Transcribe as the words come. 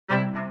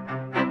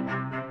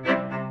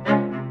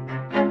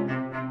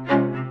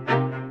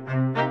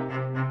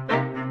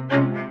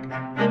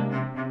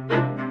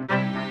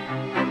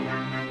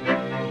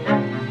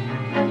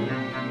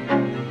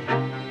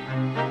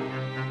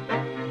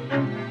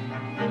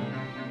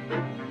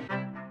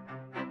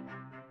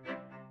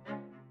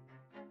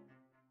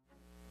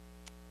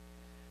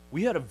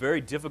We had a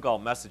very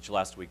difficult message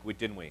last week,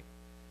 didn't we?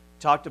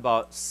 Talked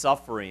about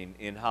suffering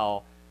and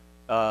how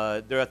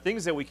there are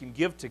things that we can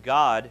give to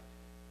God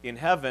in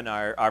heaven,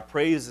 our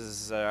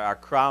praises, our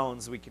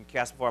crowns we can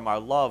cast before Him, our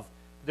love.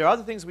 There are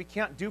other things we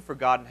can't do for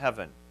God in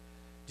heaven.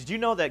 Did you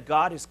know that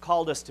God has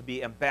called us to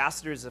be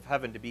ambassadors of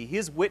heaven, to be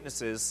His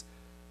witnesses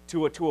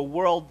to a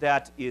world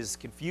that is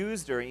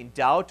confused or in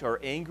doubt or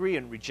angry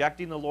and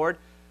rejecting the Lord?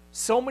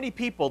 So many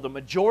people, the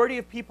majority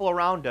of people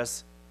around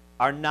us,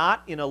 are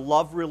not in a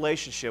love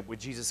relationship with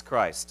Jesus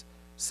Christ.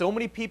 So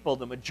many people,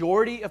 the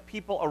majority of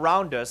people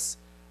around us,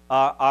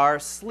 are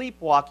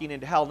sleepwalking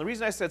into hell. And the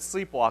reason I said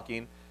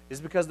sleepwalking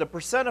is because the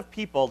percent of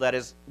people that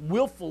is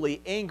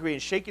willfully angry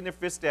and shaking their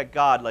fist at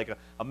God like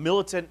a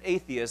militant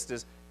atheist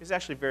is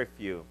actually very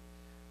few.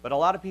 But a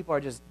lot of people are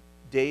just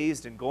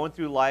dazed and going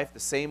through life, the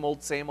same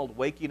old,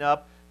 waking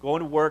up, going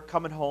to work,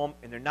 coming home,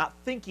 and they're not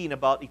thinking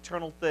about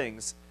eternal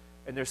things,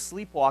 and they're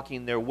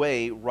sleepwalking their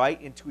way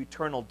right into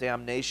eternal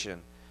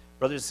damnation.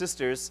 Brothers and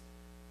sisters,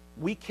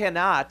 we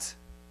cannot,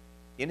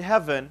 in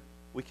heaven,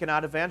 we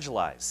cannot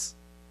evangelize.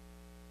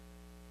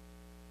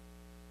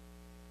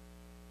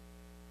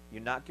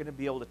 You're not going to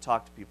be able to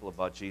talk to people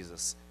about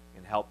Jesus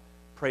and help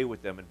pray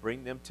with them and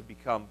bring them to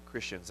become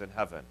Christians in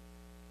heaven.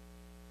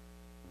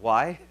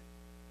 Why?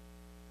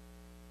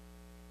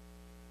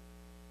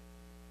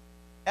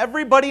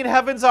 Everybody in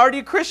heaven's already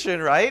a Christian,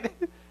 right?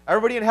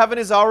 Everybody in heaven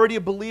is already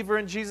a believer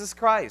in Jesus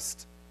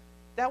Christ.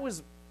 That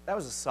was a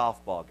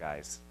softball,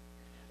 guys.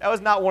 That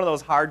was not one of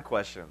those hard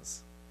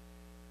questions.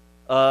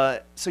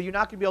 So you're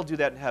not going to be able to do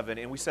that in heaven.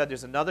 And we said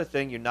there's another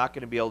thing you're not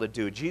going to be able to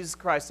do. Jesus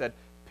Christ said,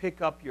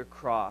 pick up your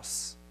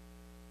cross.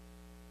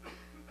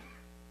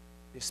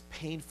 This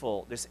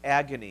painful, this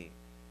agony,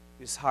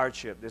 this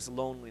hardship, this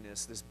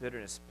loneliness, this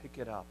bitterness, pick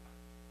it up.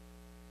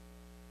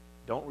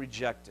 Don't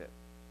reject it.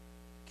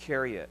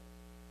 Carry it.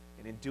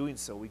 And in doing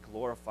so, we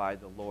glorify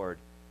the Lord.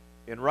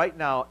 And right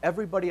now,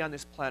 everybody on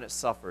this planet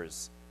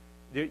suffers.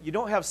 You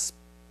don't have,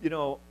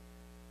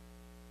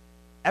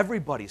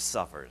 everybody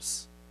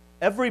suffers.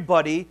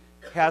 Everybody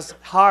has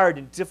hard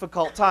and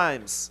difficult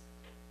times.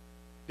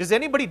 Does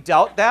anybody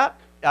doubt that?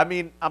 I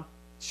mean, I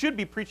should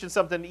be preaching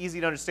something easy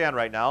to understand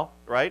right now,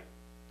 right?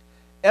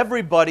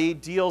 Everybody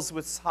deals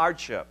with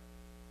hardship.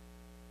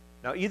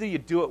 Now, either you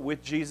do it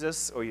with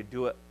Jesus or you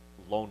do it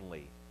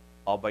lonely,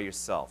 all by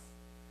yourself.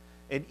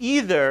 And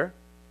either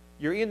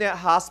you're in that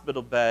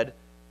hospital bed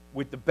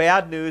with the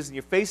bad news and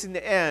you're facing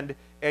the end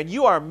and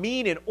you are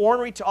mean and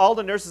ornery to all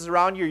the nurses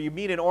around you, or you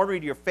mean and ornery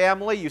to your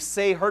family, you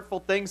say hurtful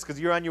things because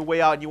you're on your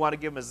way out and you want to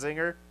give them a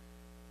zinger,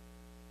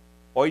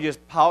 or you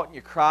just pout and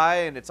you cry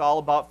and it's all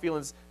about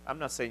feelings. I'm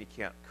not saying you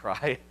can't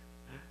cry,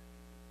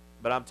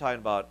 but I'm talking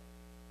about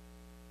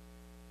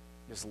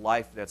this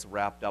life that's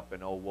wrapped up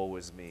in, oh, woe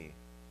is me.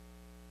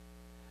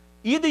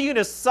 Either you're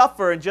going to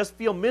suffer and just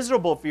feel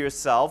miserable for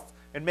yourself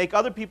and make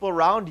other people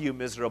around you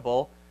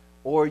miserable,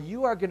 or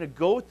you are going to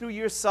go through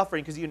your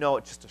suffering because you know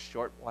it's just a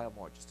short while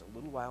more, just a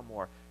little while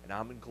more, and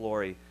I'm in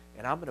glory,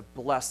 and I'm going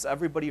to bless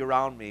everybody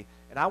around me,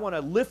 and I want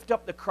to lift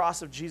up the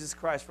cross of Jesus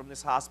Christ from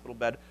this hospital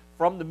bed,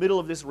 from the middle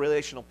of this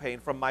relational pain,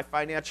 from my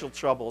financial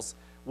troubles.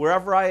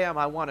 Wherever I am,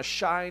 I want to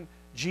shine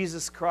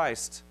Jesus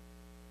Christ.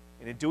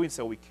 And in doing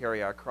so, we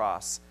carry our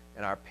cross,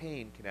 and our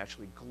pain can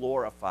actually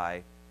glorify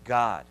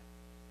God.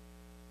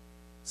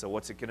 So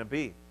what's it going to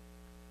be?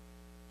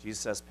 Jesus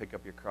says, pick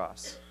up your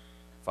cross.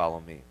 Follow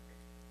me.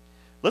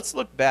 Let's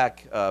look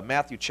back,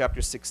 Matthew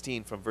chapter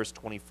 16 from verse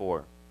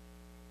 24.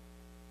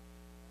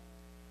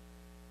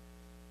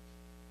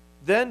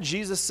 Then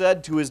Jesus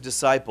said to his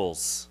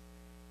disciples,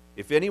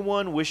 if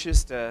anyone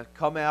wishes to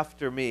come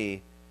after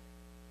me,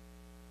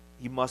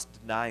 he must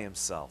deny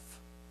himself.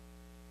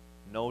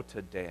 No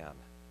to Dan.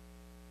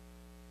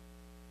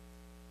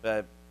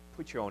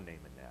 Put your own name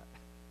in that.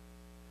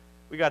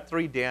 We got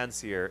 3 Dans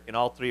here, and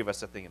all 3 of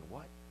us are thinking,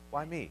 what?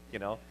 Why me?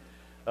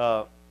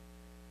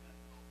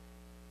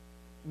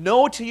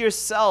 No to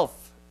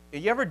yourself.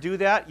 You ever do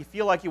that? You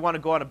feel like you want to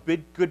go on a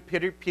big, good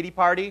pity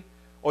party,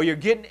 or you're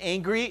getting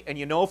angry, and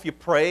you know if you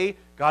pray,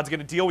 God's going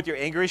to deal with your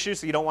anger issue,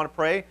 so you don't want to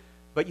pray,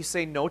 but you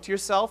say no to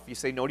yourself. You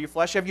say no to your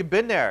flesh. Have you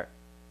been there?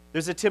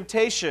 There's a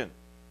temptation.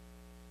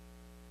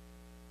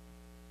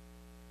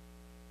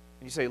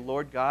 And you say,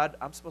 Lord God,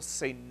 I'm supposed to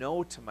say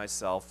no to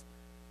myself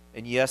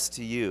and yes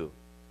to you.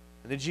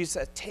 And then Jesus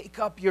said, take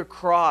up your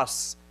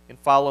cross and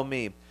follow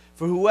me.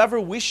 For whoever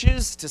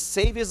wishes to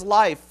save his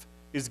life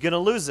is going to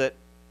lose it.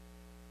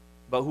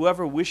 But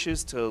whoever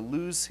wishes to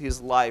lose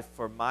his life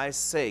for my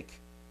sake,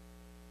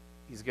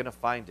 he's going to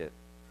find it.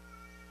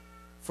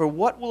 For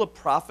what will it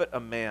profit a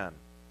man?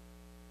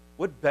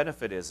 What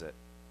benefit is it?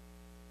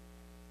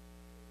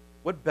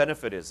 What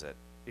benefit is it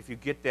if you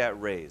get that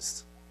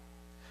raise?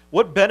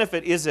 What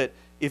benefit is it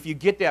if you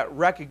get that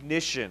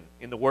recognition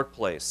in the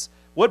workplace?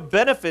 What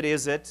benefit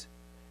is it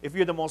if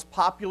you're the most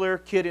popular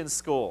kid in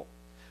school?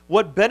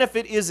 What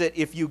benefit is it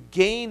if you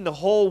gain the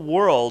whole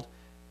world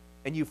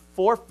and you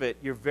forfeit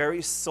your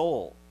very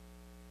soul?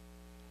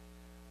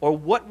 Or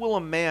what will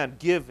a man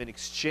give in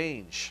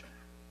exchange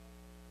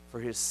for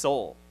his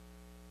soul?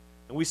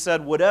 And we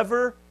said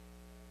whatever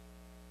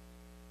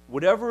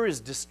Whatever is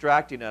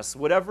distracting us,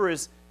 whatever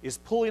is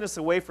pulling us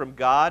away from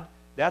God,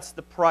 that's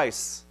the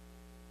price.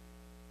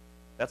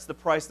 That's the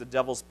price the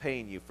devil's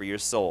paying you for your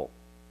soul.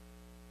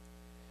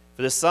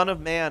 For the Son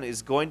of Man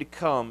is going to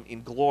come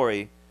in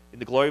glory, in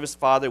the glory of his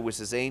Father with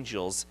his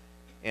angels,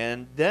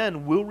 and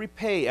then will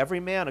repay every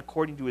man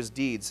according to his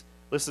deeds.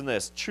 Listen to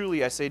this.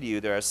 Truly I say to you,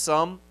 there are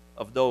some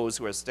of those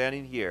who are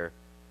standing here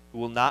who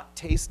will not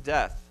taste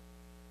death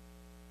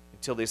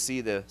until they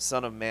see the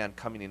Son of Man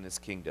coming in his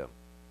kingdom.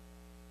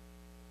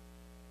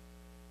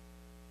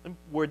 Let me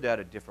word that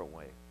a different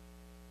way.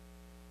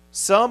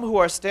 Some who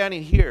are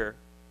standing here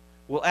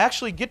will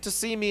actually get to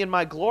see me in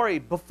my glory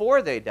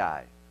before they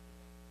die.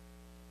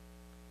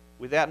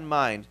 With that in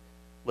mind,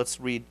 let's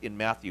read in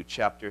Matthew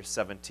chapter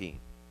 17.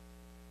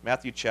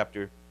 Matthew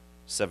chapter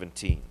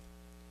 17,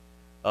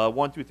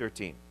 1 through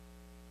 13.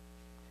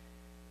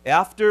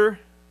 After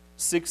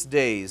 6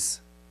 days,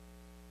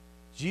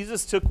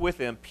 Jesus took with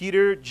him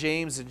Peter,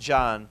 James, and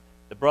John,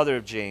 the brother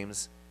of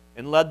James,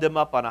 and led them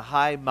up on a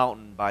high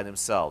mountain by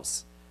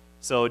themselves.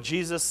 So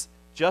Jesus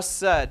just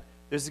said,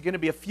 there's going to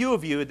be a few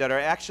of you that are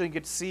actually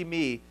going to see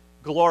me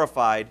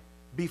glorified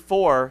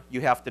before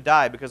you have to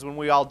die, because when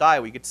we all die,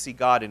 we get to see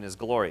God in his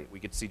glory. We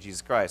get to see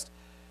Jesus Christ.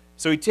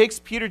 So he takes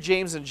Peter,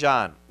 James, and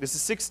John. This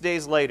is 6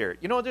 days later.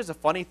 You know, there's a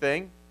funny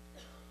thing.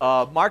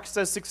 Mark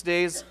says 6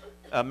 days.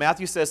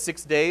 Matthew says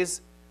 6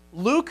 days.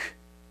 Luke,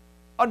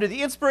 under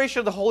the inspiration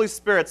of the Holy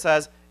Spirit,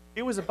 says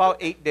it was about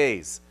 8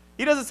 days.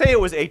 He doesn't say it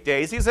was 8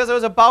 days. He says it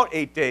was about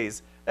 8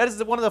 days. That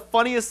is one of the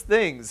funniest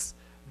things.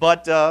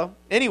 But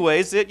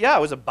anyways, it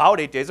was about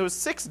 8 days. It was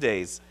 6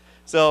 days.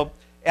 So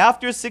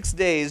after 6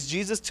 days,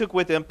 Jesus took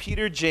with him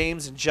Peter,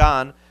 James, and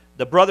John,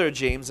 the brother of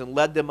James, and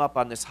led them up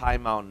on this high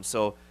mountain.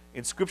 So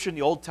in Scripture in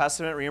the Old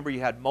Testament, remember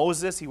you had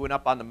Moses. He went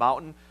up on the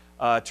mountain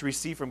to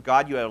receive from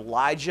God. You had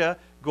Elijah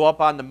go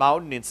up on the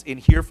mountain and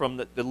hear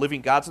from the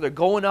living God. So they're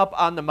going up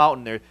on the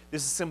mountain there.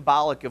 This is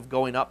symbolic of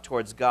going up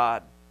towards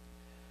God.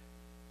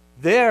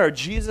 There,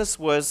 Jesus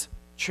was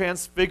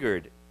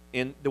transfigured.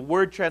 And the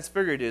word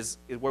transfigured is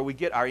where we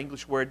get our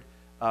English word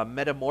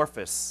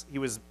metamorphosis. He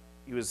was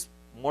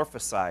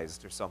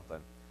morphosized or something.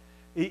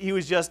 He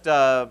was just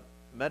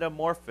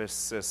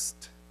metamorphosist.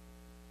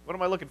 What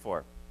am I looking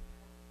for?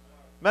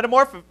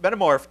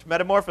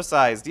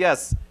 Metamorphosized,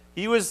 yes.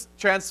 He was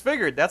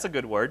transfigured. That's a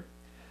good word.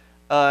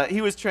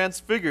 He was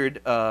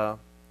transfigured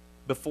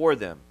before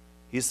them.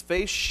 His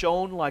face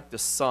shone like the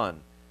sun,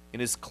 and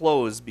his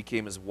clothes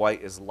became as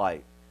white as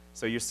light.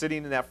 So you're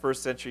sitting in that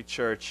first century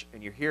church,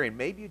 and you're hearing,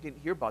 maybe you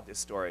didn't hear about this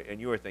story, and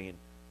you were thinking,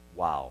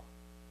 wow.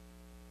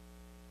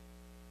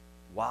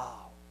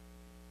 Wow.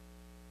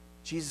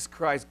 Jesus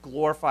Christ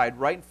glorified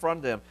right in front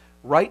of them,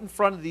 right in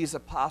front of these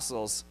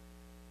apostles.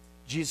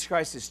 Jesus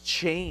Christ is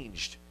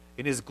changed,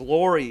 and his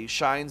glory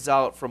shines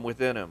out from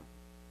within him.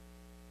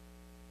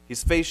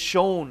 His face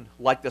shone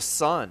like the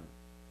sun,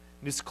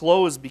 and his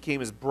clothes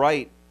became as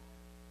bright,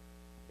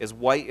 as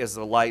white as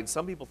the light. And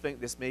some people think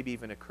this maybe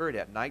even occurred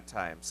at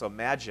nighttime. So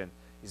imagine,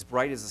 he's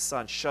bright as the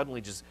sun, suddenly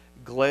just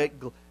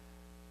gleaming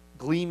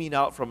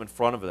out from in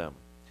front of them.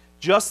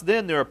 Just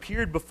then there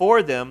appeared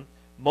before them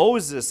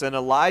Moses and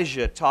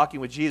Elijah talking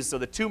with Jesus. So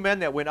the two men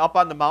that went up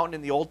on the mountain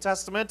in the Old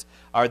Testament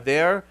are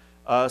there.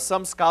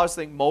 Some scholars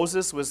think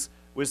Moses was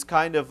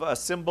kind of a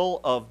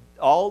symbol of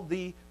all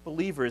the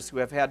believers who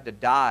have had to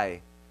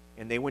die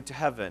and they went to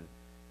heaven.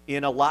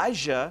 In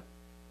Elijah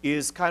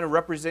is kind of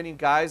representing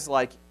guys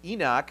like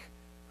Enoch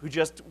who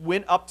just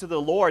went up to the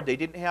Lord. They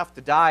didn't have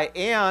to die.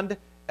 And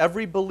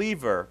every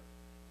believer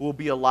will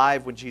be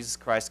alive when Jesus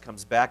Christ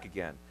comes back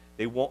again.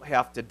 They won't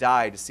have to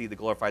die to see the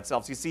glorified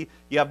selves. You see,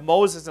 you have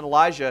Moses and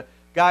Elijah.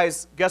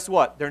 Guys, guess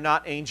what? They're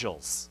not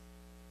angels.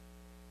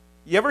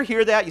 You ever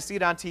hear that? You see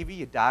it on TV,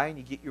 you die and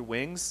you get your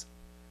wings?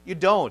 You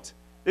don't.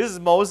 This is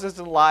Moses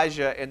and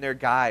Elijah and they're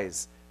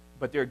guys,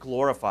 but they're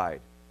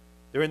glorified.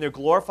 They're in their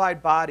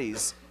glorified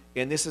bodies,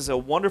 and this is a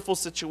wonderful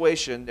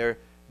situation.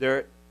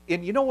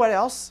 And you know what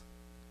else?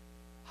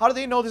 How do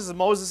they know this is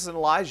Moses and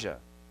Elijah?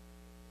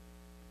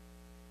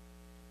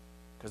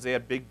 Because they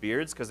had big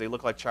beards? Because they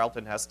look like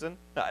Charlton Heston?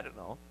 I don't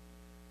know.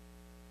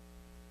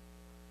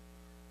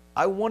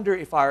 I wonder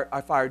if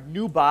our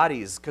new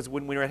bodies, because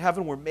when we're in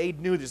heaven, we're made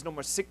new. There's no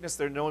more sickness.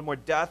 There's no more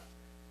death.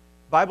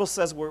 The Bible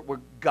says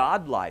we're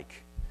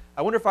God-like.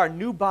 I wonder if our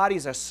new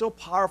bodies are so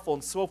powerful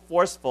and so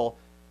forceful,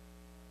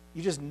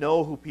 you just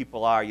know who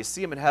people are. You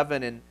see them in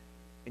heaven, and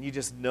you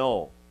just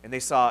know. And they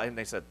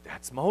said,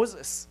 that's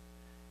Moses.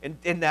 And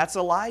that's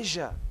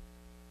Elijah.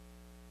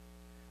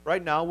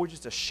 Right now, we're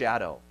just a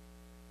shadow.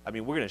 I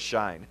mean, we're going to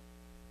shine.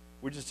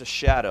 We're just a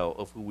shadow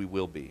of who we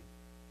will be.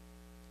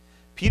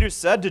 Peter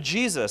said to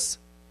Jesus,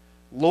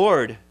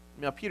 Lord,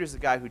 now Peter's the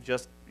guy who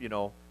just,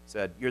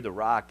 said, you're the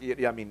rock.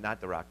 I mean, not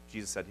the rock.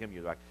 Jesus said him,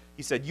 you're the rock.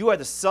 He said, you are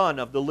the Son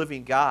of the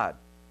living God.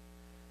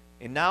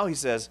 And now he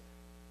says,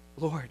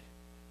 Lord,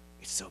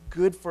 it's so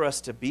good for us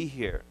to be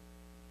here.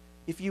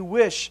 If you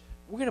wish,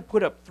 we're going to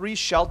put up 3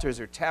 shelters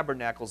or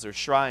tabernacles or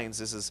shrines.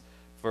 This is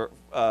for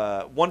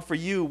one for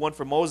you, one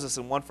for Moses,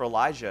 and one for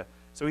Elijah.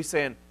 So he's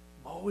saying,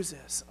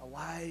 Moses,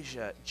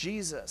 Elijah,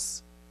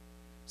 Jesus.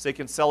 so they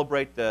can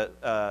celebrate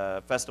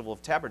the Festival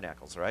of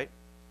Tabernacles, right?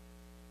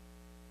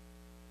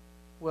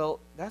 Well,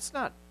 that's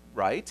not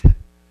right.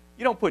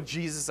 You don't put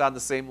Jesus on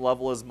the same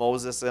level as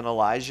Moses and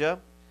Elijah.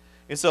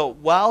 And so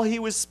while he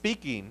was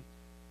speaking,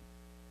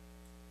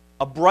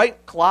 a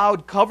bright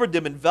cloud covered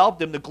them, enveloped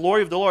them, the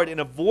glory of the Lord, and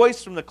a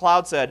voice from the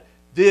cloud said,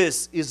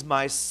 "This is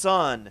my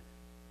Son,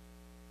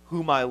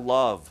 whom I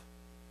love.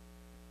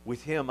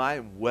 With him I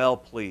am well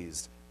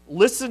pleased."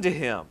 Listen to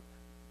him.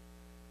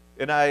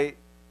 And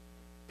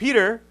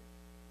Peter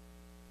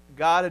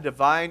got a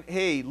divine,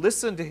 hey,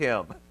 listen to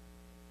him.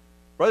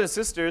 Brothers and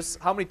sisters,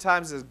 how many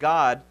times has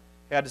God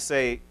had to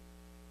say,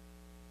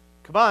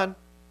 come on,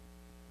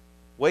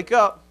 wake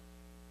up,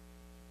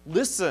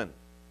 listen.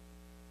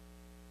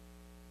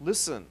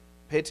 Listen,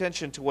 pay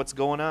attention to what's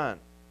going on.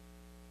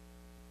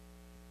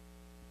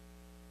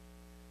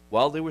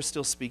 While they were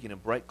still speaking, a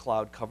bright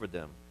cloud covered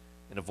them,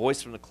 and a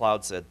voice from the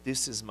cloud said,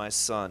 "This is my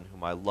Son,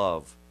 whom I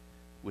love.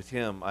 With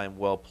him I am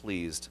well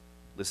pleased."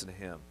 Listen to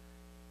him.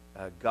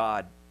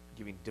 God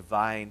giving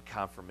divine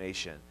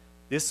confirmation.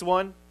 This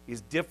one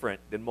is different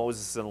than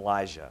Moses and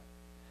Elijah.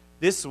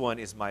 This one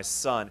is my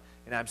Son,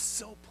 and I'm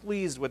so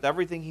pleased with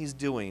everything he's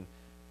doing.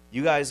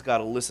 You guys got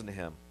to listen to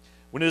him.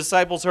 When the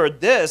disciples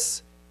heard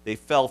this, they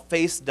fell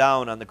face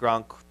down on the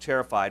ground,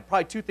 terrified.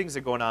 Probably two things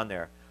are going on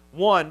there.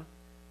 One,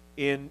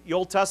 in the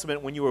Old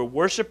Testament, when you were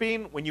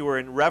worshiping, when you were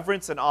in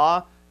reverence and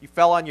awe, you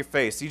fell on your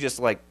face. You just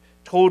like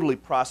totally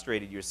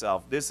prostrated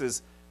yourself. This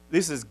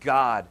is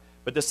God.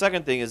 But the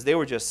second thing is they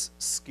were just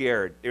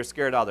scared. They were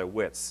scared out of their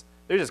wits.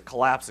 They're just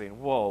collapsing.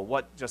 Whoa,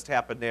 what just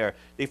happened there?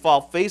 They fall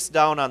face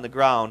down on the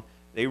ground.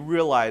 They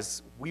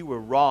realize we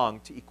were wrong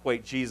to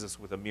equate Jesus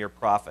with a mere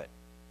prophet.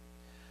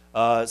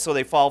 So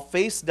they fall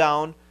face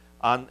down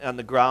on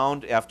the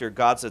ground after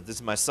God said, "This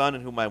is my Son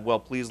in whom I am well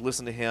pleased.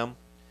 Listen to him."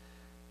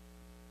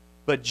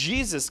 But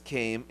Jesus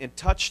came and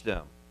touched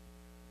them.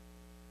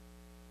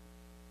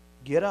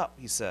 "Get up,"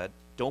 he said.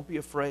 "Don't be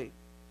afraid."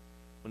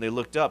 When they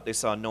looked up, they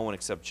saw no one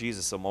except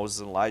Jesus, so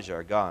Moses and Elijah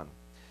are gone.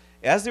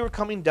 As they were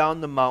coming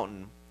down the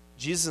mountain,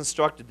 Jesus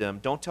instructed them,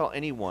 "Don't tell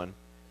anyone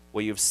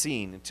what you have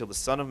seen until the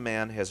Son of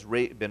Man has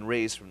been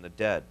raised from the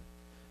dead."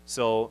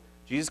 So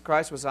Jesus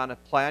Christ was on a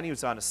plan. He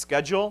was on a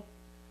schedule.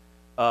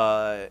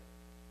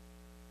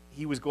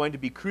 He was going to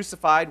be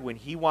crucified when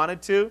he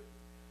wanted to,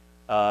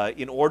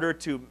 in order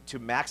to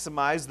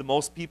maximize the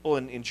most people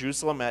in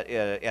Jerusalem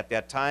at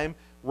that time,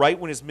 right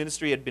when his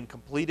ministry had been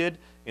completed.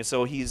 And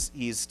so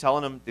he's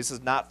telling them, this is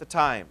not the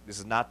time. This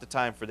is not the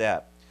time for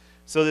that.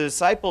 So the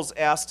disciples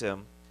asked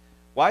him,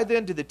 "Why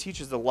then did the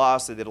teachers of the law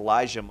say that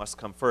Elijah must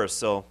come first?"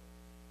 So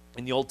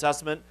in the Old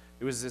Testament,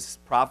 there was this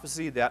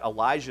prophecy that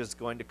Elijah is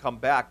going to come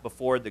back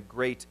before the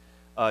great,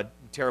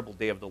 terrible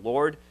day of the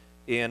Lord.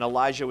 And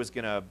Elijah was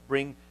going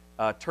to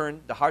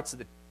turn the hearts of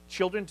the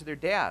children to their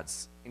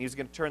dads. And he was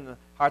going to turn the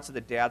hearts of the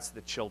dads to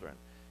the children.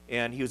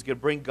 And he was going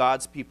to bring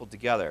God's people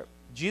together.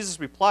 Jesus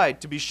replied,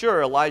 "To be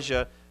sure,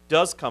 Elijah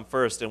does come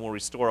first and will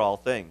restore all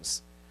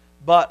things.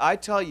 But I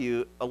tell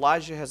you,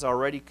 Elijah has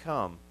already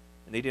come,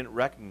 and they didn't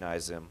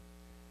recognize him.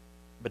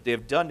 But they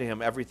have done to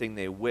him everything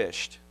they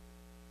wished.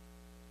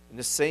 In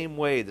the same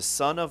way, the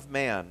Son of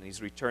Man,"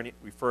 he's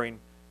referring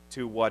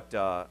to what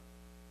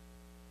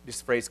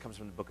this phrase comes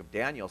from the book of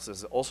Daniel, so this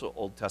is also an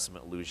Old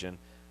Testament allusion.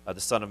 The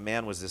Son of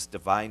Man was this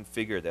divine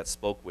figure that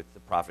spoke with the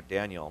prophet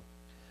Daniel.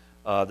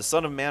 The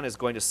Son of Man is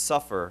going to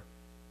suffer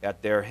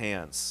at their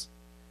hands.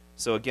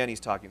 So again, he's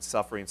talking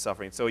suffering.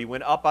 So he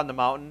went up on the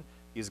mountain.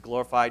 He's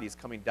glorified. He's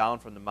coming down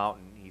from the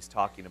mountain. He's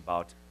talking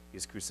about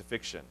his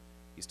crucifixion.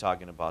 He's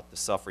talking about the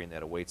suffering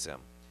that awaits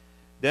him.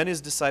 Then his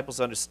disciples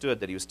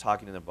understood that he was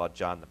talking to them about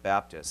John the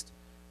Baptist.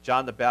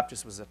 John the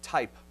Baptist was a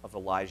type of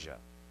Elijah.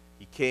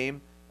 He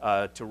came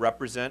to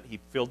represent, he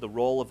filled the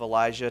role of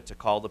Elijah to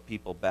call the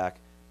people back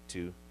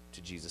to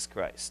Jesus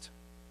Christ.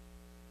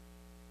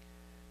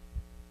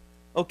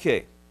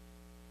 Okay.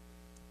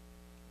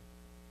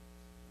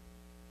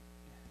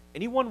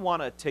 Anyone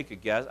want to take a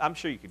guess? I'm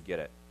sure you could get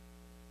it.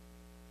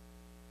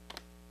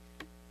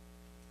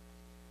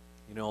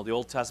 You know, the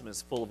Old Testament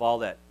is full of all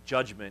that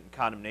judgment and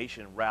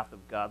condemnation and wrath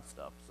of God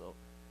stuff, so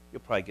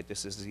you'll probably get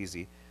this as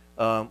easy.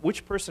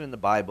 Which person in the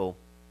Bible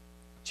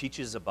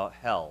teaches about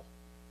hell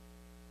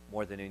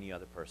more than any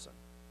other person?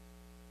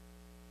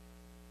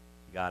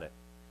 You got it.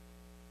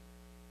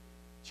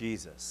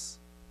 Jesus.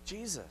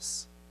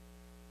 Jesus.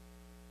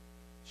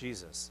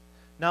 Jesus.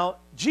 Now,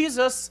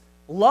 Jesus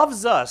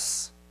loves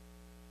us.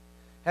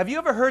 Have you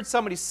ever heard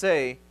somebody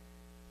say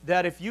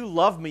that if you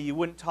love me, you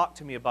wouldn't talk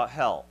to me about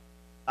hell?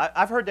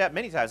 I've heard that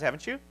many times,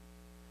 haven't you?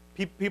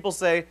 People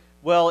say,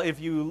 well, if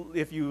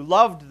you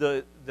loved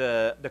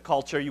the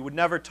culture, you would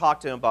never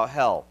talk to them about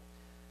hell.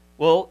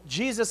 Well,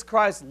 Jesus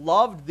Christ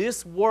loved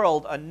this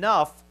world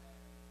enough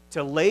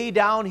to lay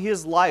down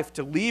his life,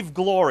 to leave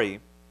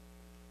glory,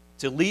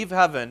 to leave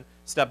heaven,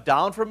 step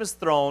down from his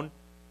throne,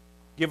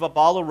 give up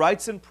all the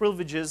rights and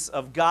privileges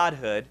of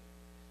godhood,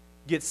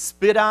 get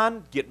spit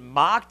on, get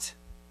mocked,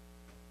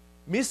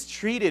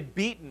 mistreated,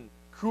 beaten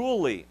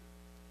cruelly,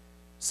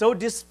 so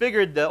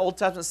disfigured the Old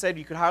Testament said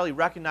you could hardly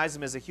recognize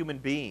him as a human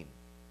being.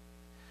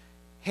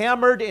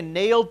 hammered and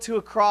nailed to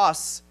a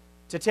cross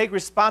to take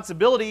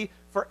responsibility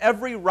for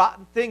every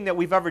rotten thing that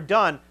we've ever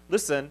done.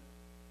 Listen,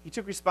 he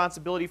took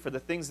responsibility for the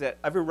things that,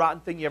 every rotten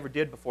thing you ever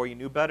did before you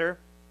knew better.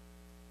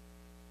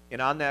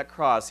 And on that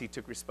cross, he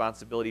took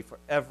responsibility for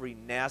every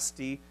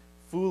nasty,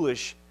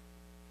 foolish,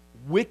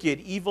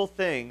 wicked, evil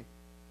thing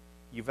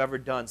you've ever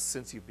done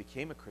since you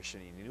became a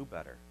Christian and you knew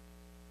better.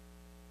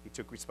 He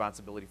took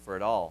responsibility for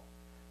it all.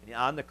 And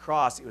on the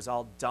cross, it was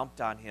all dumped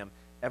on him.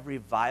 Every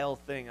vile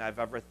thing I've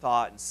ever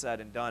thought and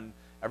said and done,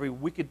 every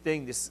wicked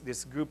thing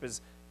this group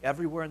is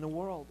everywhere in the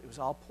world, it was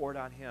all poured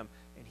on him.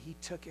 And he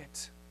took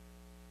it.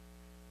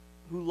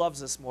 Who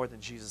loves us more than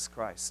Jesus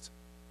Christ?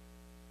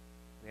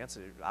 The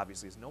answer,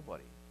 obviously, is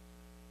nobody.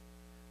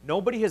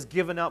 Nobody has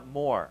given up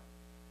more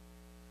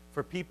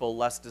for people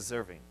less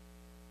deserving.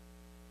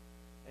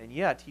 And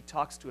yet, he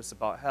talks to us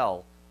about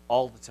hell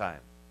all the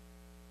time.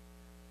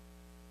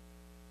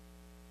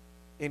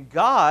 And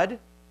God,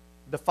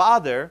 the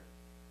Father,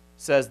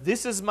 says,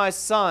 this is my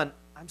Son.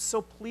 I'm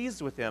so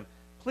pleased with him.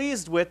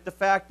 Pleased with the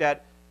fact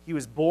that he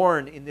was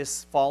born in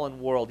this fallen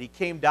world. He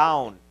came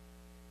down,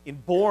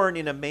 born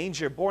in a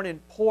manger, born in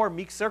poor,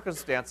 meek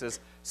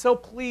circumstances. So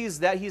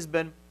pleased that he's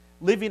been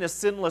living a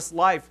sinless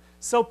life.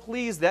 So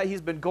pleased that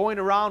he's been going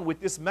around with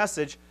this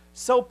message.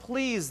 So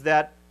pleased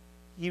that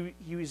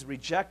he was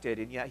rejected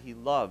and yet he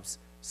loves.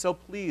 So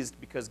pleased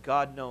because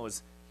God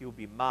knows he will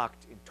be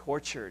mocked and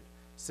tortured,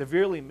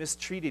 severely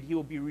mistreated. He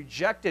will be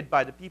rejected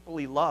by the people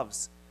he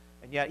loves.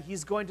 And yet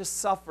he's going to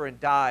suffer and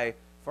die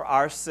for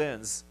our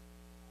sins.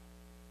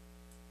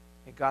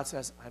 And God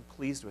says, I'm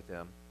pleased with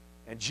him.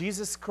 And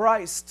Jesus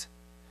Christ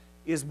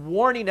is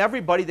warning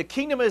everybody, the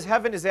kingdom of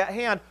heaven is at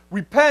hand.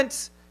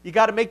 Repent. You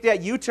got to make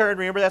that U-turn.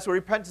 Remember, that's what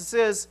repentance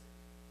is.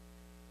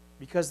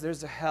 Because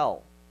there's a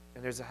hell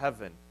and there's a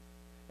heaven.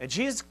 And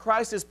Jesus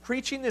Christ is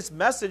preaching this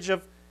message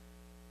of,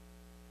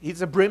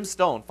 he's a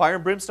brimstone, fire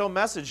and brimstone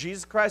message.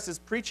 Jesus Christ is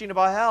preaching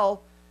about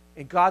hell.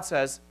 And God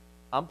says,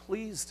 I'm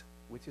pleased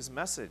with his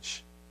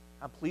message.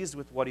 I'm pleased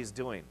with what he's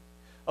doing.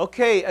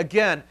 Okay,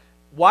 again,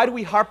 why do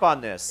we harp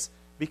on this?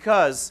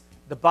 Because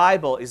the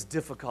Bible is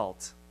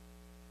difficult.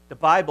 The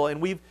Bible,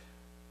 and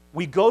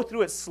we go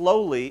through it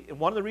slowly, and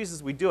one of the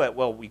reasons we do it,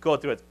 well, we go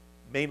through it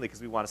mainly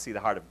because we want to see the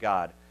heart of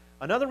God.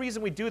 Another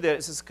reason we do that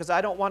is because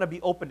I don't want to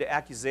be open to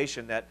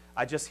accusation that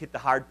I just hit the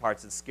hard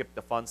parts and skip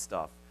the fun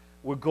stuff.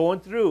 We're going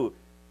through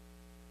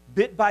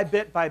bit by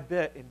bit by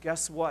bit, and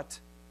guess what?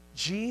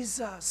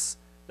 Jesus,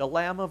 the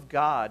Lamb of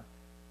God,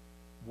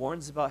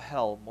 warns about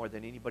hell more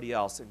than anybody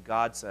else, and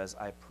God says,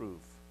 I approve.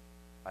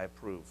 I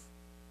approve.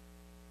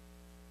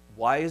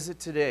 Why is it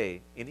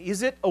today? And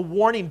is it a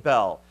warning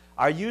bell?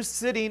 Are you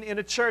sitting in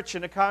a church,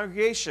 in a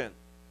congregation?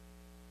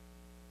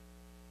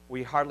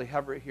 We hardly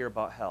ever hear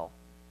about hell.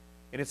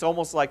 And it's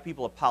almost like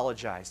people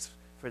apologize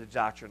for the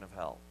doctrine of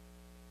hell.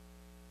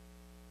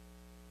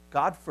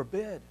 God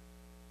forbid.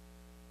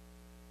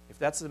 If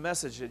that's the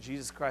message that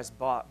Jesus Christ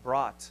brought,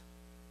 if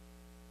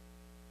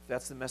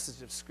that's the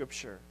message of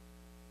Scripture,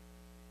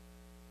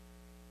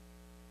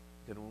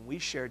 then when we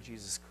share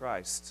Jesus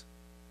Christ,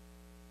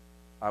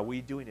 are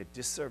we doing a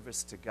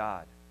disservice to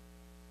God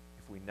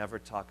if we never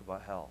talk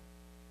about hell?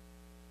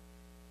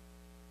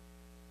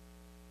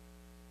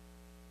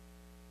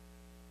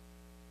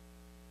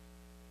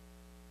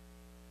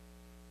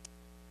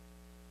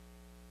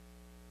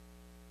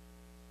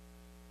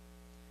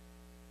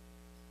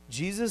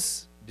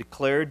 Jesus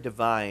declared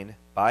divine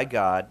by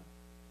God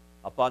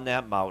up on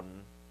that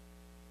mountain.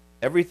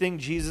 Everything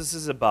Jesus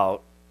is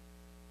about,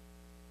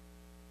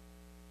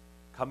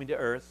 coming to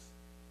earth,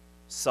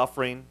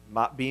 suffering,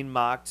 being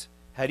mocked,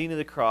 heading to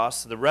the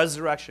cross, the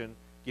resurrection,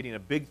 getting a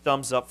big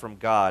thumbs up from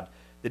God.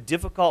 The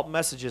difficult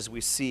messages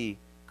we see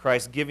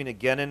Christ giving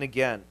again and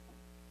again.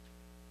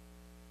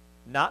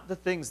 Not the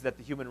things that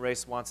the human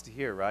race wants to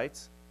hear, right?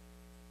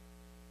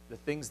 The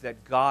things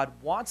that God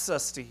wants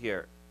us to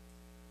hear.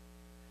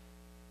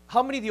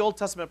 How many of the Old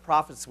Testament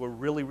prophets were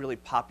really, really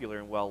popular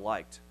and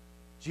well-liked?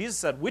 Jesus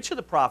said, which of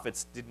the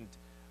prophets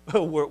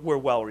were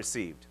well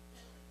received?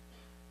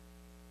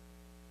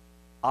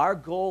 Our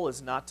goal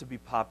is not to be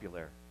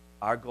popular.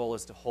 Our goal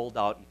is to hold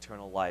out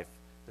eternal life,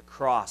 the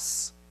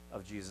cross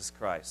of Jesus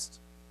Christ.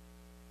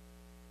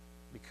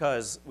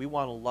 Because we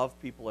want to love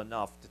people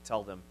enough to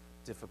tell them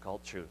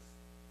difficult truth.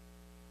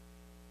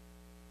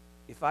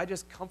 If I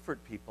just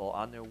comfort people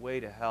on their way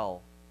to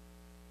hell,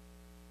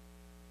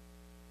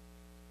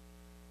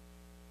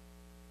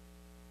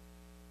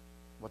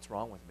 what's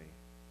wrong with me?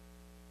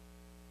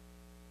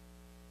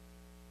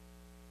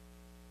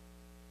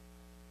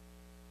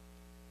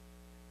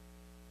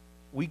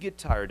 We get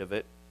tired of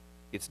it.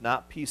 It's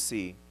not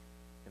PC.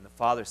 And the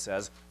Father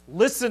says,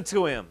 listen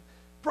to him.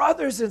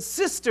 Brothers and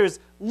sisters,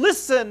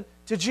 listen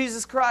to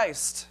Jesus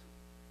Christ.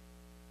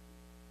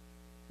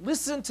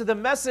 Listen to the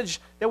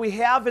message that we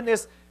have in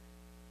this.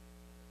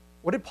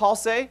 What did Paul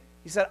say?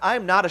 He said, I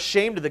am not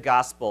ashamed of the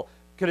gospel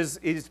because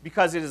it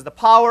is the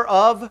power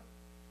of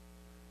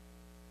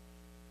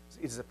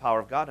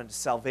God unto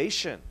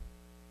salvation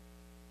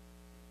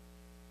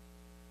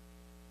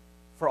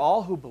for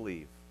all who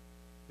believe,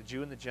 the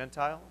Jew and the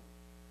Gentile.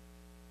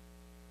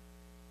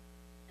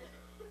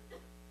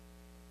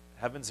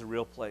 Heaven's a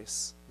real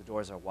place. The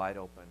doors are wide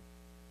open.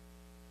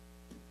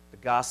 The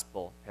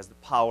gospel has the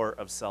power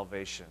of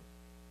salvation.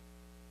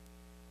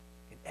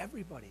 And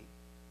everybody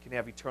can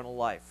have eternal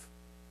life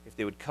if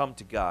they would come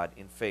to God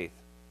in faith.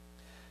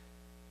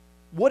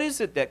 What is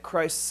it that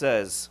Christ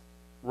says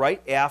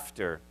right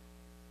after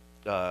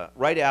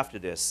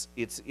this?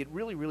 It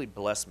really, really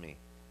blessed me.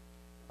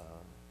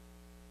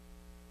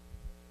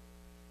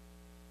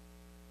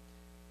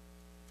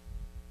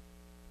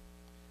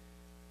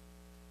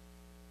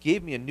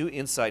 Gave me a new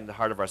insight in the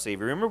heart of our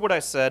Savior. Remember what I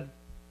said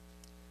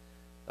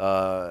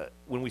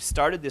when we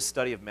started this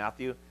study of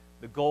Matthew?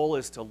 The goal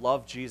is to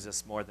love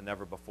Jesus more than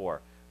ever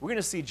before. We're going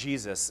to see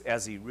Jesus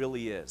as he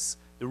really is,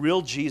 the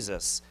real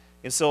Jesus.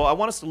 And so I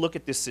want us to look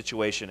at this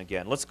situation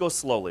again. Let's go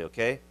slowly,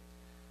 okay?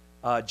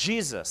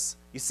 Jesus.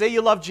 You say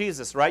you love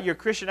Jesus, right? You're a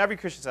Christian. Every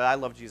Christian says, I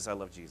love Jesus, I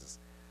love Jesus.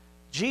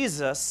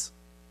 Jesus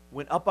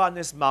went up on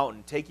this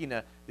mountain, taking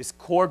this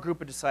core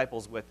group of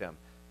disciples with him.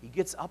 He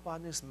gets up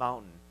on this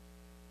mountain,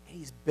 and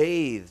he's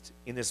bathed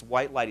in this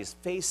white light. His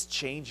face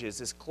changes.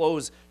 His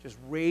clothes just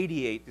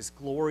radiate this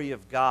glory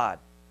of God.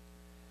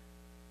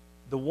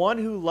 The one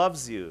who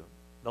loves you,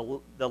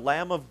 the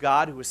Lamb of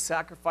God who was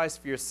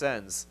sacrificed for your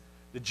sins,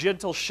 the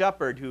gentle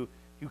shepherd who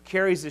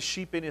carries his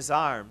sheep in his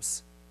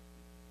arms,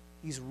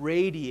 he's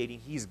radiating.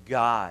 He's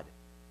God.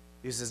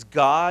 This is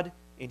God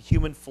in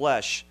human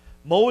flesh.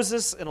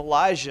 Moses and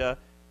Elijah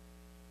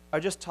are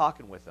just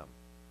talking with him.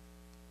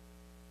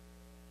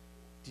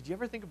 Did you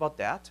ever think about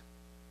that?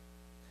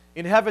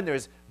 In heaven,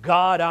 there's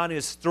God on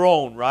his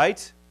throne,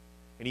 right?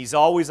 And he's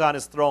always on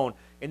his throne.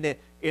 And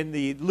in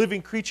the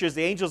living creatures,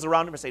 the angels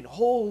around him are saying,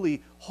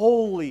 holy,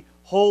 holy,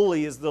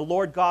 holy is the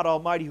Lord God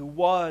Almighty who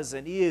was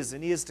and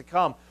is to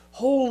come.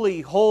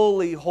 Holy,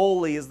 holy,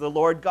 holy is the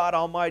Lord God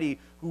Almighty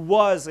who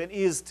was and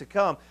is to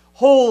come.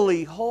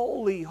 Holy,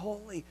 holy,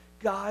 holy.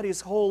 God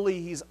is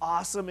holy. He's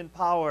awesome in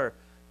power.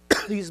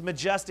 He's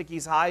majestic.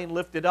 He's high and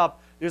lifted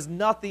up. There's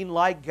nothing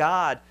like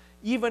God.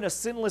 Even as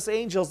sinless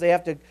angels, they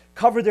have to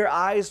cover their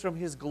eyes from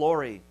his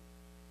glory.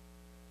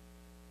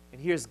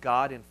 And here's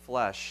God in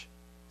flesh,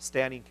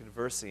 standing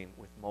conversing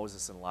with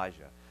Moses and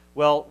Elijah.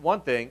 Well, one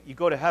thing, you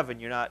go to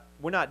heaven,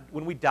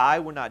 when we die,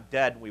 we're not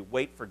dead and we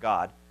wait for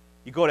God.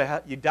 You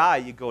die,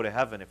 you go to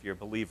heaven if you're a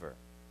believer.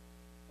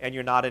 And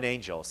you're not an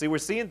angel. See, we're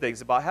seeing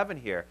things about heaven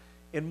here.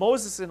 And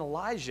Moses and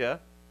Elijah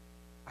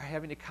are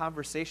having a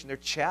conversation. They're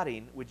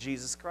chatting with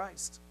Jesus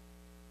Christ.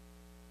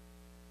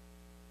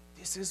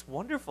 This is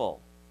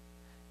wonderful.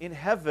 In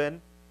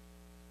heaven,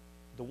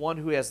 the one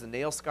who has the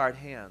nail-scarred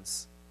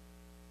hands,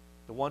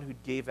 the one who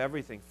gave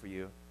everything for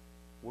you,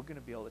 we're going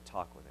to be able to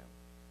talk with him.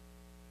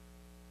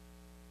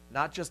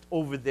 Not just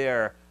over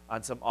there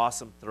on some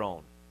awesome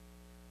throne.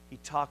 He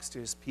talks to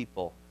his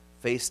people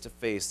face to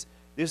face.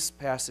 This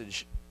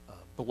passage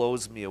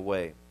blows me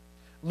away.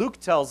 Luke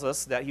tells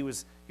us that he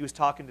was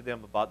talking to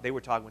them about, they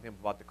were talking with him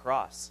about the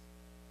cross.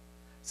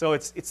 So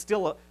it's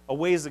still a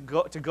ways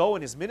to go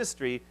in his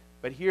ministry,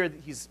 but here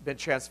he's been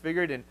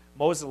transfigured, and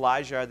Moses and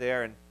Elijah are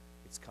there, and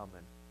it's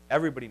coming.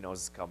 Everybody knows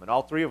it's coming.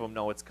 All three of them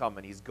know it's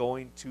coming. He's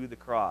going to the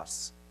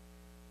cross,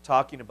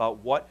 talking about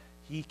what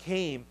he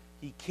came.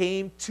 He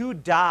came to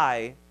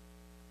die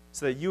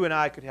so that you and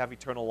I could have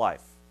eternal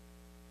life.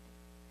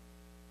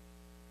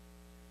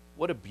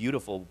 What a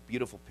beautiful,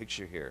 beautiful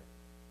picture here.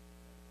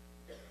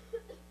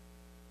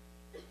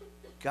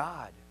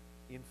 God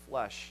in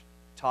flesh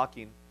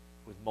talking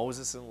with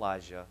Moses and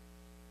Elijah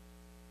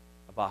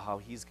about how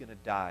he's going to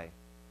die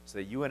so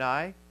that you and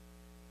I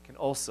can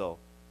also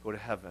go to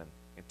heaven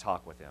and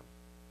talk with him.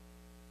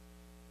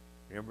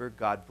 Remember,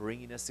 God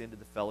bringing us into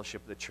the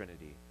fellowship of the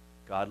Trinity.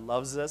 God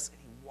loves us and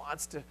he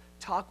wants to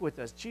talk with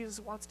us. Jesus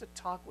wants to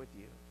talk with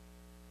you.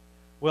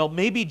 Well,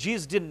 maybe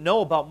Jesus didn't know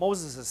about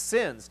Moses'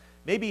 sins.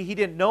 Maybe he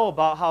didn't know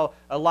about how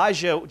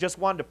Elijah just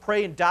wanted to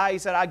pray and die. He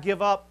said, I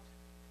give up.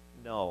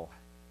 No.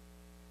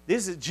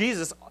 This is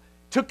Jesus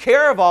took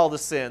care of all the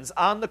sins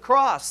on the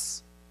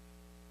cross.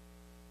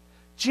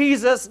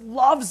 Jesus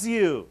loves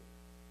you.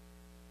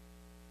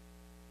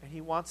 And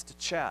he wants to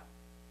chat.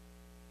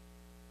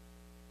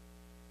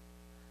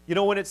 You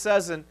know when it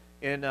says in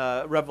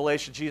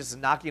Revelation, Jesus is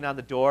knocking on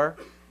the door.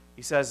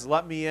 He says,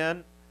 let me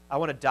in. I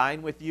want to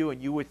dine with you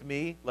and you with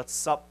me. Let's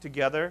sup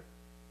together.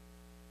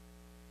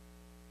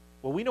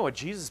 Well, we know what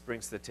Jesus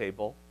brings to the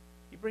table.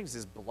 He brings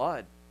his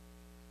blood.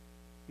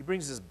 He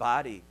brings his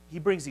body. He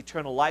brings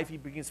eternal life. He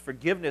brings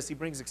forgiveness. He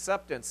brings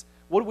acceptance.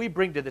 What do we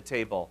bring to the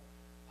table?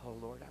 Oh,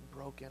 Lord, I'm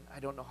broken. I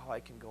don't know how I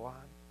can go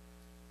on.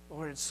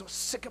 Lord, I'm so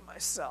sick of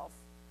myself.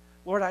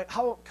 Lord,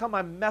 how come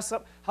I mess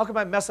up? How come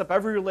I mess up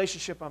every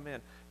relationship I'm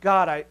in?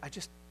 God,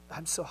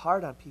 I'm so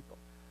hard on people.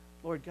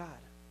 Lord God,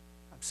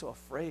 I'm so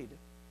afraid.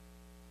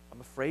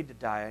 I'm afraid to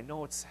die. I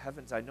know it's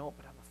heavens. I know it,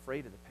 but I'm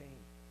afraid of the pain.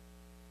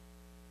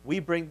 We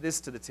bring this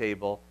to the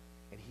table,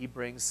 and he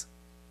brings,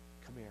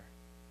 come here.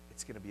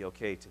 It's going to be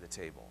okay to the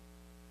table.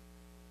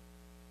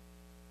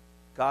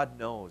 God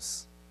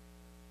knows.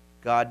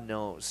 God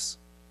knows.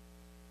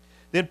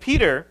 Then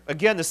Peter,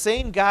 again, the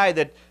same guy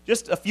that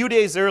just a few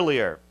days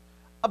earlier,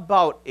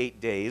 about 8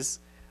 days,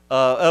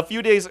 a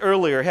few days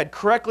earlier, had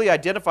correctly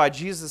identified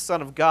Jesus, the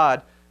Son of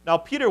God. Now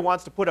Peter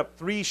wants to put up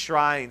 3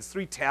 shrines,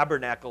 3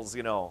 tabernacles,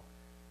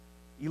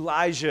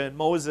 Elijah and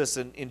Moses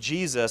and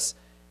Jesus.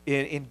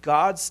 And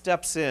God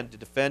steps in to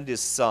defend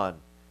his son.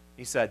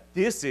 He said,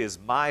 this is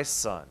my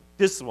son,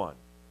 this one.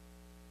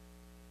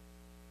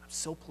 I'm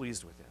so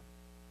pleased with him.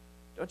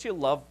 Don't you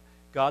love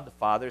God the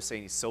Father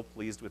saying he's so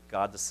pleased with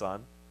God the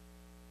Son?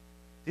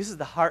 This is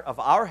the heart of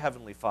our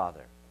Heavenly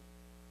Father.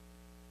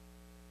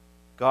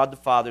 God the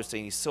Father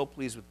saying he's so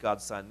pleased with God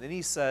the Son. And then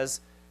he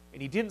says,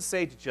 and he didn't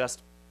say to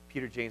just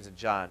Peter, James, and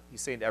John,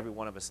 he's saying to every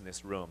one of us in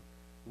this room,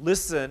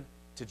 listen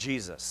to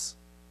Jesus.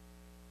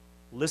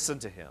 Listen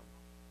to him.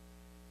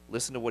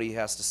 Listen to what he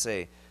has to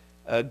say.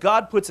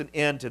 God puts an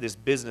end to this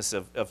business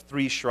of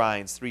 3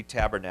 shrines, 3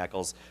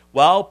 tabernacles.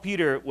 While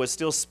Peter was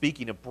still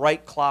speaking, a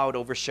bright cloud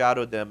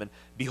overshadowed them, and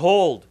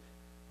behold,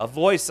 a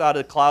voice out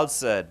of the cloud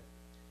said,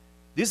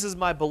 this is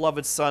my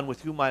beloved Son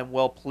with whom I am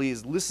well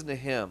pleased. Listen to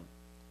him.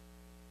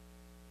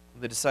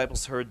 When the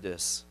disciples heard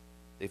this,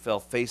 they fell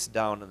face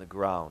down on the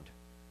ground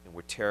and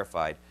were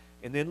terrified.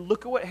 And then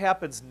look at what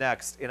happens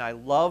next. And I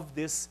love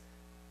this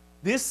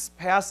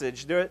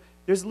passage.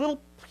 There's little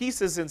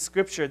pieces in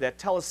Scripture that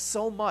tell us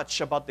so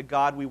much about the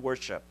God we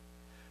worship.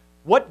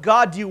 What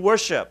God do you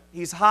worship?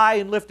 He's high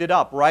and lifted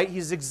up, right?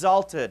 He's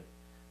exalted.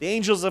 The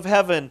angels of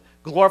heaven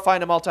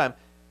glorifying him all the time.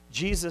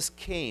 Jesus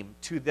came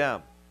to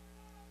them.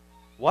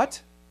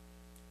 What?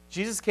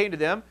 Jesus came to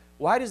them.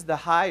 Why does the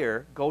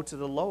higher go to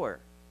the lower?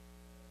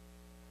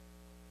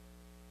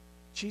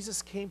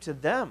 Jesus came to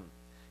them.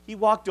 He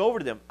walked over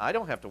to them. I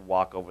don't have to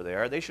walk over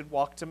there. They should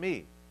walk to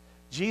me.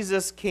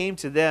 Jesus came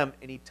to them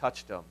and he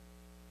touched them.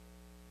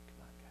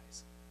 Come on,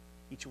 guys.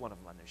 Each one of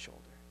them on their shoulder.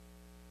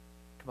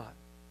 Come on.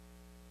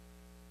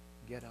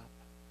 Get up.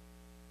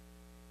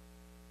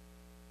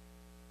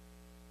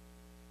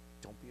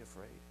 Don't be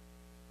afraid.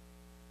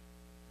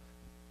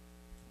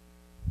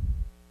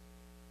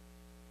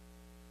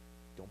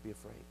 Don't be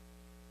afraid.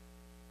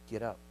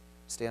 Get up.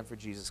 Stand for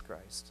Jesus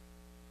Christ.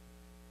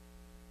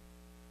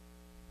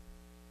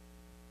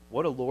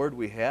 What a Lord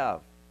we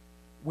have.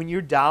 When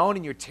you're down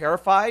and you're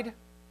terrified,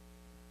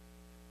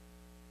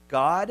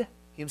 God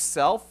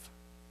himself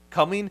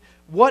coming.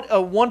 What a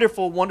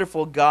wonderful,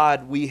 wonderful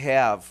God we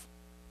have.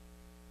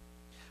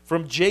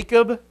 From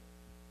Jacob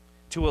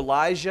to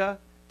Elijah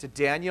to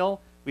Daniel,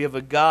 we have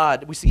a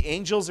God. We see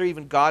angels or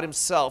even God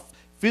himself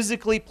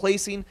physically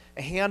placing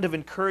a hand of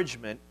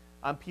encouragement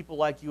on people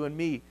like you and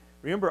me.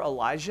 Remember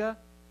Elijah?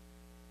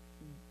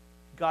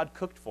 God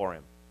cooked for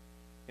him.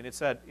 And it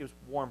said it was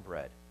warm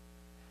bread.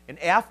 And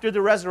after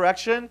the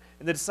resurrection,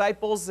 and the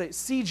disciples, they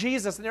see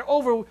Jesus, and they're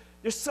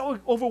so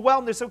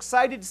overwhelmed, they're so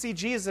excited to see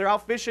Jesus. They're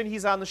out fishing,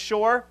 he's on the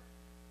shore.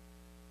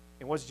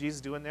 And what's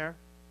Jesus doing there?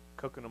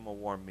 Cooking them a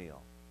warm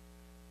meal.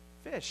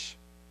 Fish.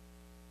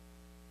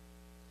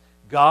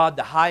 God,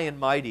 the high and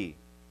mighty,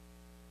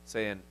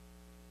 saying,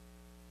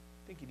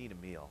 I think you need a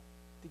meal.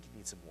 I think you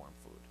need some warm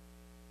food.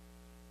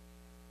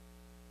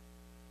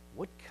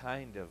 What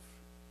kind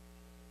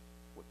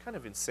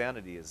of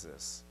insanity is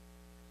this?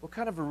 What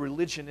kind of a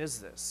religion is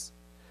this?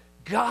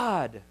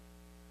 God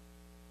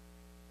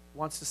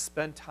wants to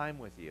spend time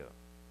with you.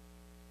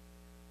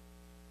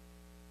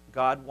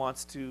 God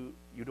wants you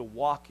to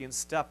walk in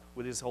step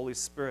with his Holy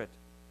Spirit.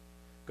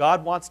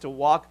 God wants to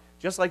walk,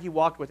 just like he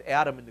walked with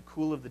Adam in the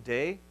cool of the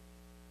day,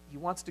 he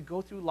wants to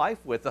go through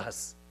life with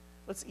us.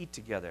 Let's eat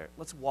together.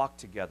 Let's walk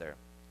together.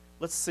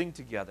 Let's sing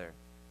together.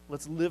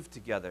 Let's live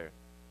together.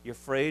 You're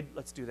afraid?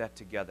 Let's do that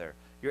together.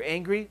 You're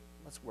angry?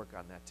 Let's work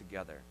on that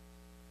together.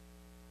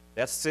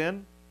 That's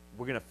sin.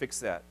 We're going to fix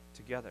that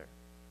together.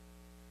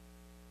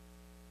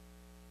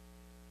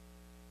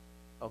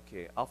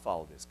 Okay, I'll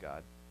follow this,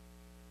 God.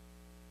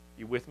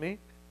 You with me?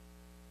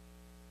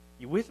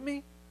 You with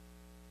me?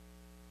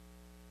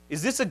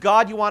 Is this a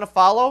God you want to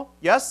follow?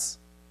 Yes?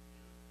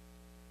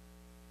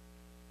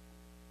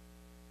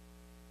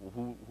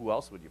 Who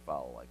else would you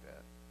follow like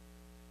that?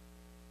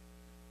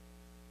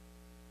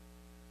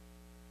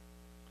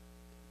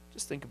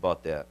 Just think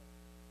about that.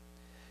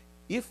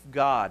 If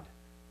God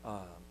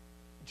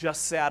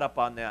just sat up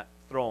on that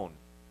throne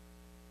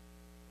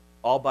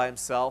all by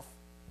himself,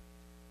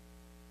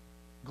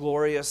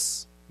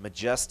 glorious,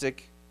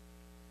 majestic,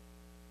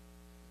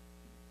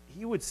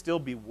 he would still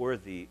be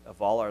worthy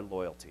of all our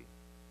loyalty.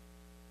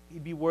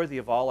 He'd be worthy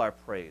of all our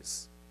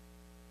praise.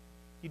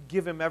 You'd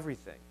give him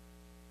everything.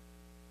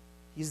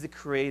 He's the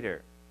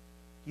creator.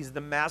 He's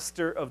the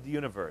master of the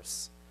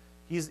universe.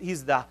 He's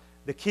the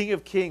King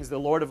of kings, the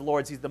Lord of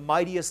lords. He's the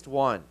mightiest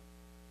one.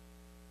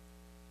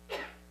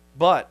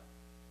 But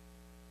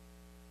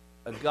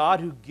a God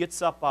who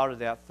gets up out of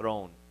that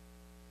throne,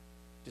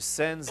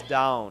 descends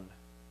down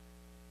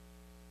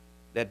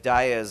that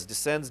dais,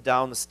 descends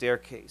down the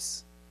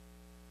staircase.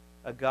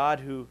 A God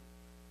who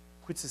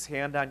puts his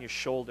hand on your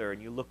shoulder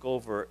and you look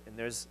over and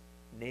there's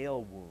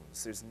nail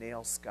wounds, there's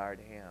nail-scarred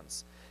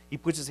hands. He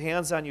puts his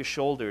hands on your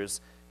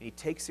shoulders and he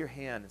takes your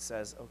hand and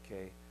says,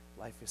 okay,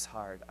 life is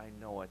hard, I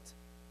know it.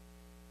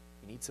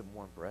 You need some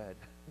warm bread.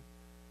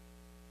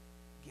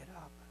 Get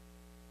up.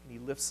 And he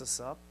lifts us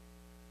up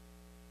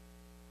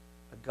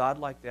A God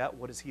like that,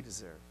 what does he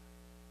deserve?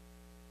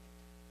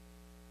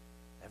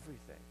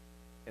 Everything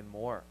and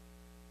more.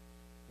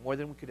 More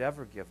than we could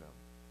ever give him.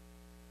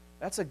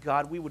 That's a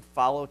God we would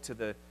follow to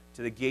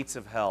the gates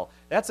of hell.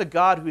 That's a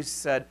God who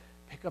said,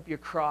 pick up your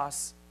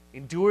cross,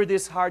 endure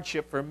this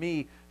hardship for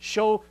me,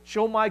 show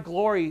my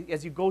glory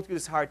as you go through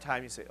this hard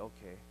time. You say,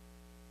 okay,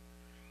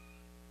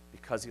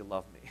 because you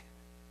love me.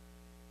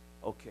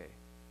 Okay,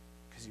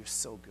 because you're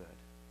so good.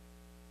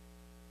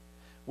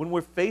 When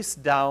we're face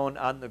down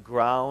on the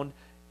ground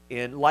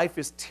and life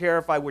is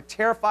terrified, we're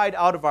terrified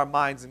out of our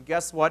minds. And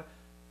guess what?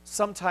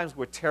 Sometimes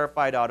we're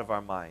terrified out of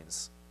our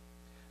minds.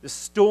 The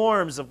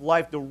storms of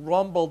life, the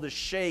rumble, the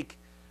shake,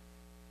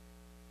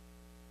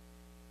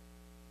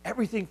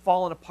 everything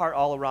falling apart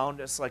all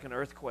around us like an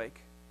earthquake.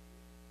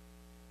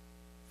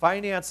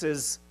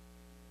 Finances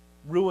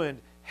ruined,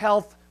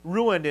 health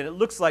ruined, and it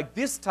looks like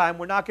this time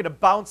we're not going to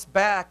bounce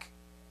back.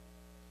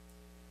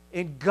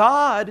 And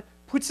God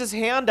puts his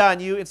hand on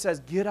you and says,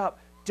 get up,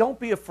 don't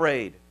be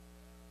afraid.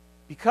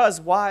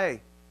 Because why?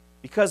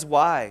 Because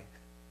why?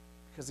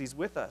 Because he's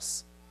with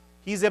us.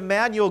 He's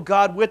Emmanuel,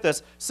 God with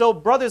us. So,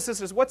 brothers and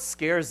sisters, what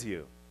scares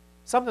you?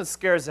 Something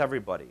scares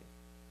everybody.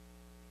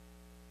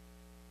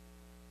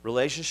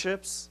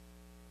 Relationships,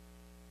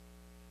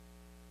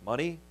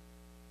 money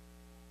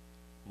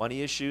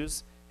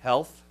issues,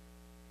 health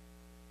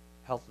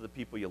of the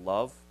people you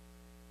love.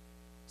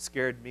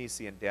 Scared me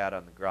seeing Dad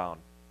on the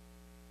ground.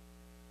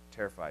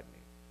 Terrified me.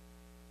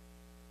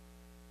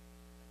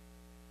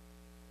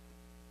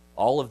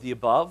 All of the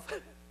above.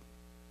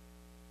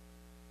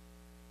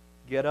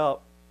 Get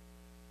up.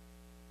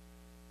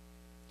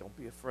 Don't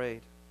be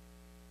afraid.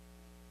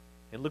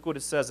 And look what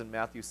it says in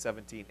Matthew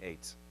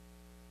 17:8.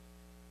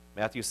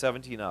 Matthew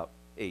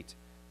 17:8.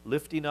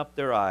 Lifting up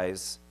their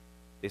eyes,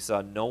 they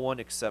saw no one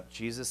except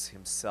Jesus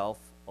himself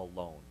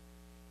alone.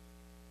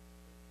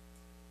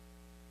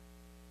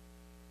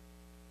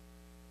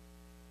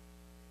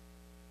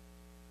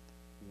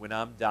 When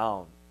I'm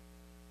down,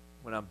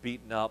 when I'm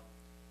beaten up,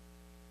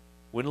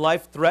 when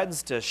life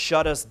threatens to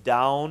shut us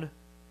down,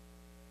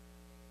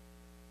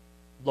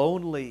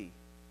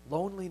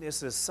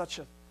 loneliness is such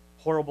a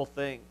horrible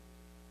thing.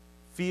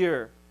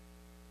 Fear,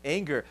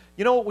 anger.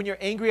 You know, when you're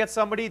angry at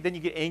somebody, then you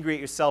get angry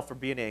at yourself for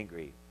being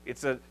angry.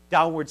 It's a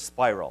downward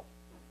spiral.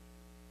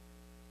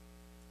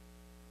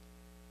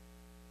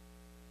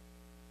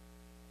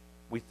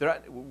 We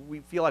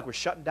feel like we're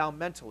shutting down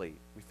mentally.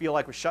 We feel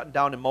like we're shutting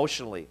down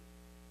emotionally.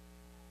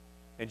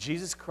 And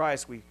Jesus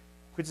Christ,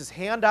 puts his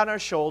hand on our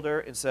shoulder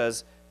and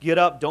says, get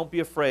up, don't be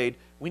afraid.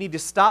 We need to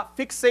stop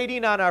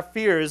fixating on our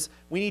fears.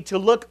 We need to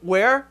look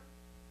where?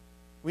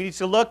 We need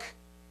to look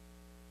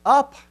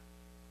up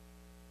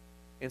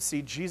and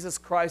see Jesus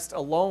Christ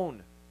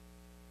alone.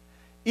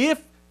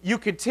 If you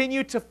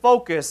continue to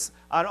focus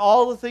on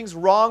all the things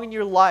wrong in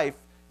your life,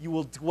 you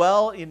will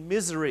dwell in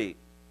misery.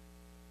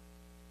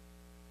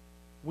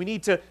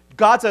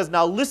 God says,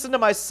 now listen to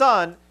my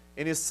son.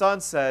 And his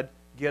son said,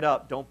 get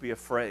up, don't be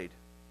afraid.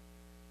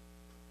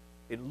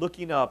 In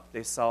looking up,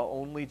 they saw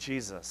only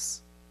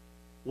Jesus.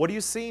 What are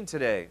you seeing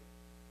today?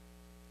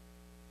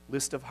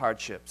 List of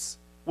hardships.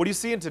 What are you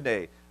seeing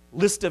today?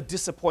 List of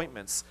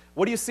disappointments.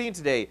 What are you seeing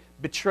today?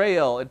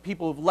 Betrayal and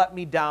people who've let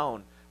me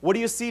down. What do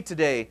you see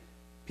today?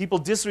 People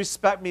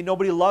disrespect me.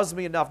 Nobody loves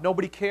me enough.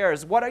 Nobody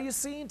cares. What are you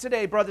seeing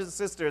today, brothers and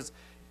sisters?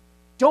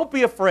 Don't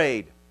be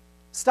afraid.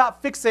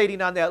 Stop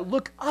fixating on that.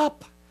 Look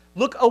up.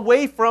 Look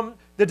away from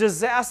the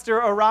disaster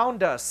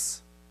around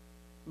us.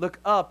 Look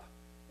up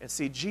and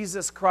see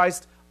Jesus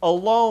Christ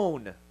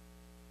alone.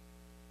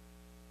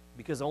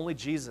 Because only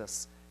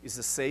Jesus is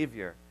the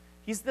Savior.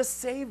 He's the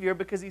Savior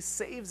because he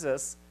saves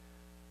us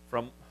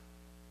from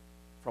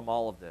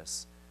all of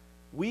this.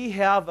 We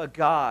have a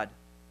God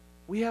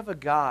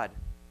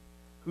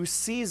who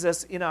sees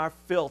us in our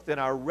filth, in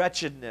our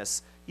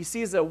wretchedness. He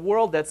sees a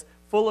world that's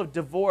full of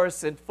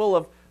divorce and full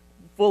of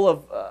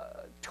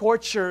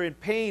torture and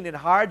pain and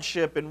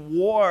hardship and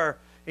war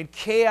and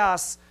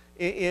chaos,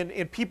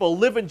 in people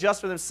living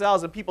just for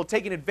themselves and people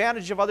taking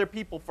advantage of other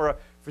people for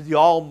the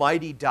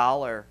almighty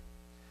dollar.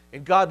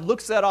 And God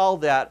looks at all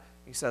that.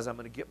 He says, I'm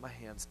going to get my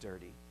hands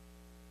dirty.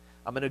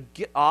 I'm going to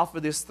get off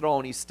of this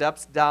throne. He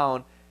steps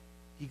down.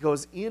 He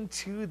goes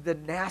into the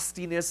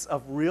nastiness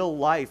of real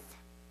life.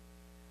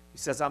 He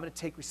says, I'm going to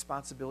take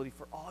responsibility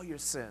for all your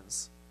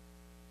sins.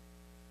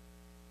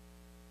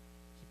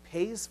 He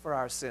pays for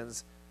our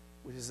sins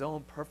with his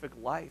own perfect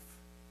life.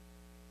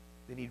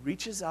 Then he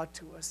reaches out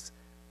to us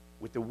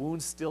with the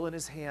wounds still in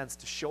his hands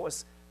to show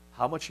us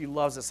how much he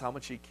loves us, how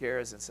much he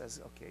cares, and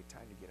says, okay,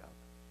 time to get up.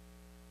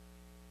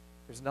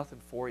 There's nothing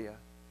for you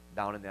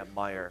down in that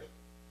mire.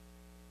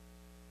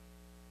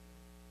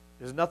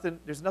 There's nothing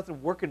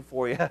working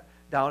for you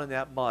down in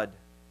that mud.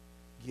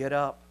 Get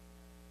up.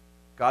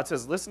 God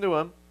says, listen to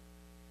him.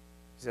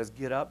 He says,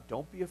 get up,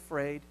 don't be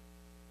afraid.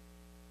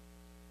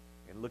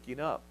 And looking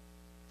up,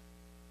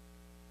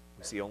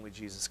 we see only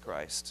Jesus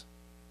Christ.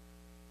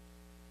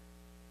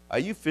 Are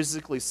you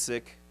physically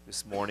sick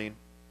this morning?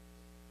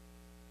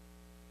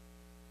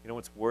 You know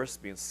what's worse?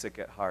 Being sick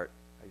at heart.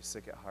 Are you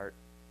sick at heart?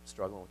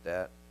 Struggling with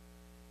that?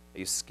 Are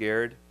you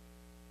scared?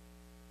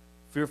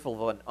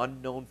 Fearful of an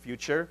unknown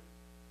future?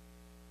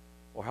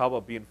 Or how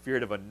about being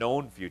feared of a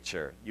known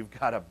future? You've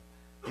got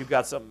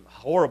something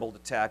horrible to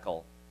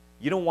tackle.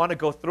 You don't want to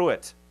go through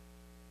it,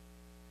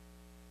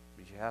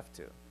 but you have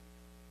to.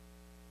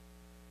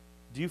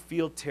 Do you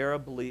feel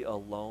terribly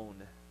alone?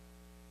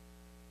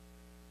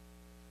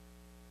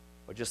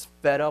 Or just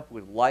fed up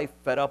with life,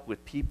 fed up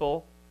with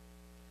people?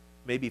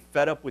 Maybe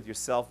fed up with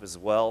yourself as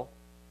well?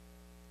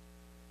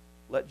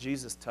 Let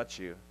Jesus touch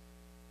you.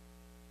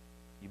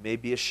 You may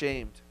be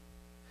ashamed.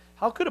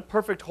 How could a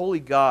perfect holy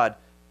God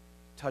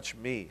touch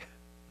me?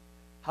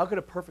 How could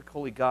a perfect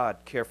holy God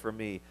care for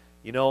me?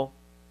 You know,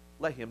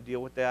 let him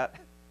deal with that,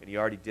 and he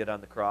already did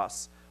on the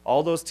cross.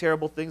 All those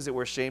terrible things that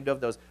we're ashamed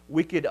of, those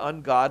wicked,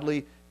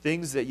 ungodly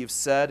things that you've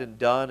said and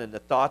done, and the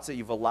thoughts that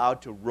you've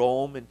allowed to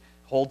roam and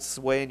hold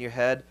sway in your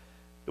head,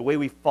 the way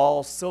we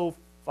fall so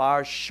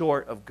far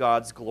short of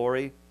God's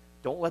glory,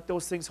 don't let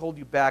those things hold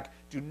you back.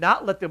 Do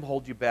not let them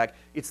hold you back.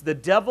 It's the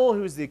devil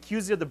who is the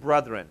accuser of the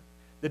brethren.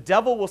 The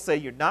devil will say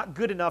you're not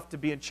good enough to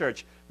be in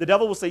church. The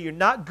devil will say you're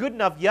not good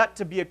enough yet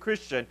to be a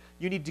Christian.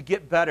 You need to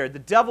get better. The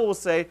devil will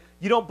say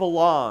you don't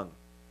belong.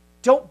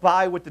 Don't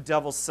buy what the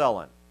devil's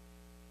selling.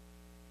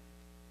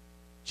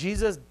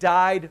 Jesus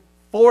died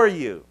for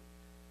you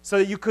so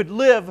that you could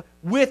live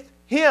with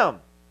him.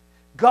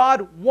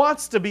 God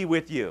wants to be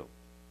with you.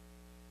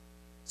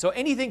 So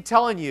anything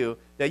telling you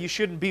that you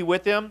shouldn't be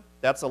with him,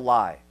 that's a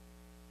lie.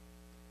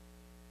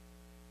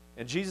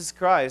 And Jesus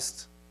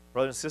Christ,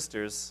 brothers and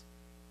sisters,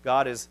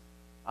 God is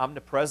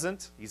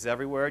omnipresent. He's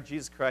everywhere.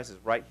 Jesus Christ is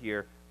right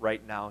here,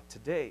 right now,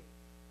 today.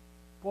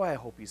 Boy, I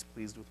hope he's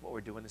pleased with what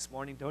we're doing this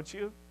morning, don't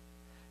you?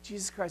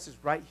 Jesus Christ is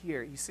right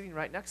here. He's sitting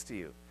right next to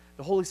you.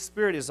 The Holy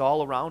Spirit is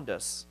all around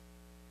us.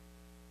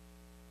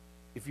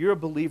 If you're a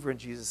believer in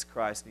Jesus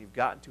Christ and you've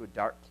gotten to a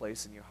dark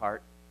place in your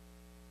heart,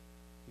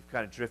 you've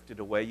kind of drifted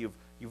away,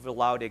 you've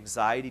allowed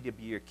anxiety to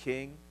be your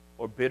king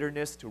or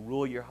bitterness to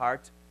rule your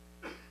heart,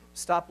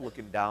 stop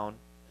looking down.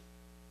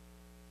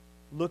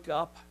 Look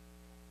up.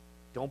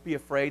 Don't be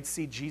afraid.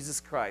 See Jesus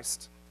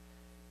Christ.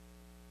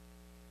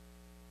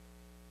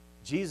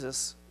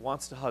 Jesus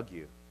wants to hug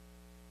you.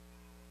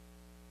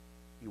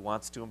 He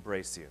wants to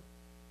embrace you.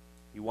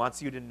 He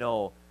wants you to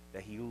know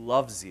that he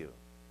loves you.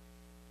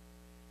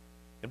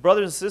 And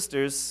brothers and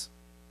sisters,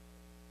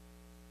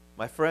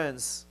 my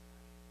friends,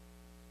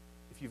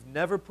 if you've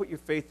never put your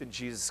faith in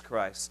Jesus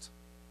Christ,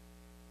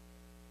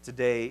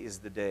 today is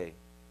the day.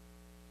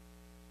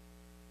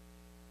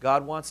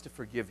 God wants to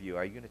forgive you.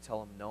 Are you going to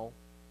tell him no?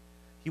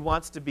 He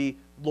wants to be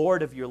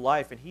Lord of your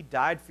life, and he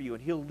died for you,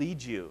 and he'll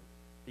lead you.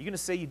 Are you going to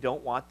say you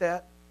don't want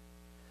that?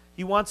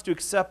 He wants to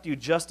accept you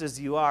just as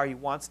you are. He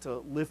wants to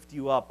lift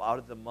you up out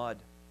of the mud.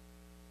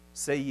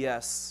 Say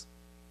yes.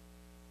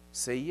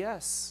 Say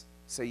yes.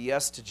 Say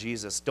yes to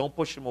Jesus. Don't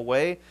push him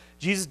away.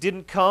 Jesus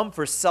didn't come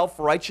for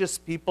self-righteous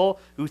people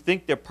who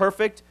think they're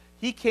perfect.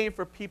 He came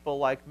for people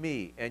like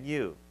me and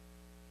you.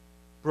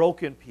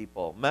 Broken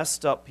people,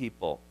 messed up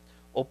people.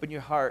 Open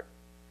your heart.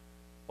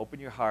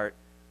 Open your heart.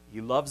 He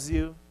loves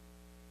you.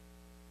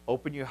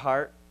 Open your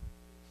heart.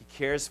 He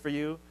cares for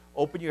you.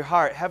 Open your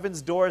heart.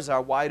 Heaven's doors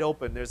are wide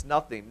open. There's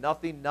nothing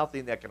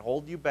that can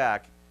hold you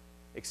back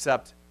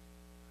except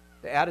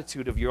the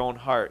attitude of your own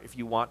heart if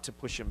you want to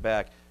push him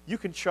back. You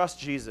can trust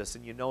Jesus,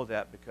 and you know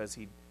that because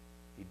he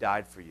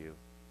died for you.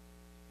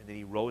 And then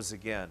he rose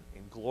again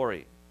in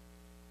glory.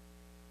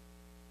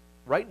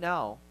 Right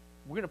now,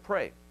 we're going to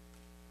pray.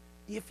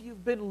 If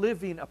you've been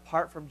living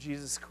apart from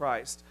Jesus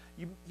Christ,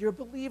 you're a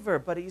believer,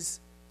 but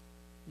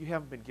you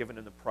haven't been given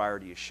him the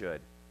priority you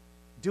should.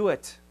 Do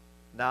it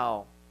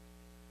now.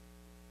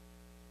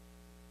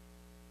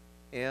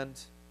 And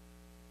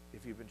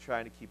if you've been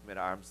trying to keep him at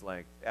arm's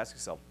length, ask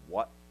yourself,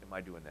 what am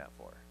I doing that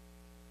for?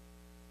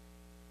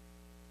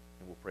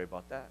 And we'll pray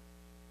about that.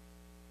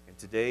 And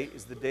today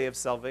is the day of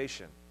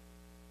salvation.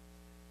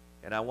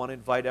 And I want to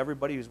invite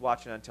everybody who's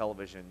watching on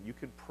television, you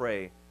can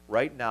pray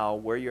right now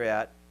where you're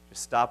at.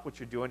 Just stop what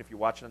you're doing. If you're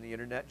watching on the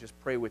internet, just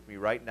pray with me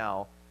right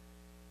now.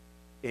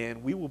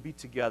 And we will be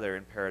together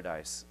in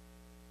paradise.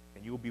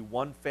 And you will be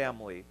one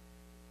family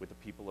with the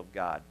people of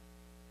God.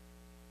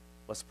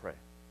 Let's pray.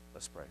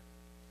 Let's pray.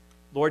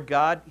 Lord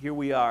God, here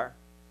we are.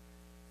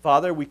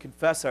 Father, we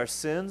confess our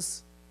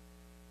sins.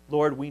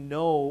 Lord, we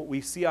know,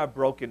 we see our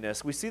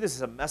brokenness. We see this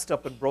as a messed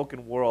up and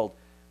broken world.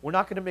 We're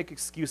not going to make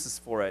excuses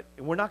for it.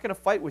 And we're not going to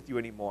fight with you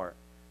anymore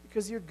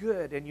because you're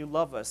good and you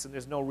love us and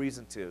there's no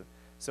reason to.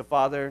 So,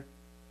 Father,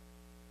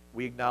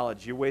 we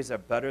acknowledge your ways are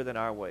better than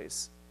our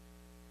ways.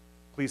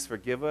 Please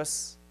forgive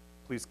us.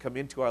 Please come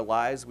into our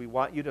lives. We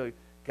want you to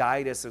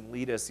guide us and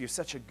lead us. You're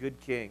such a good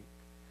King.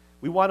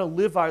 We want to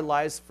live our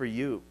lives for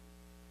you.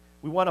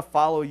 We want to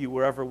follow you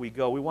wherever we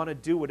go. We want to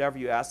do whatever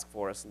you ask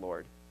for us,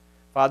 Lord.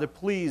 Father,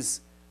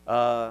 please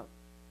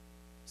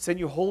send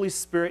your Holy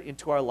Spirit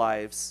into our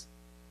lives.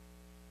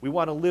 We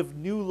want to live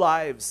new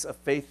lives of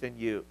faith in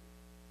you.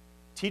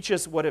 Teach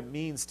us what it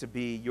means to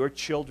be your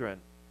children.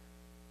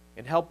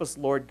 And help us,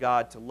 Lord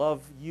God, to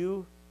love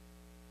you.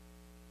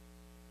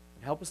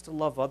 And help us to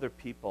love other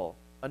people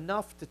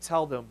enough to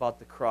tell them about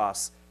the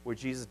cross where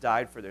Jesus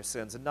died for their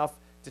sins, enough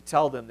to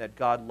tell them that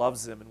God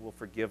loves them and will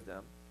forgive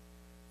them.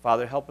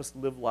 Father, help us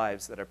live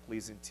lives that are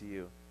pleasing to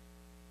you.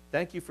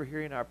 Thank you for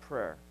hearing our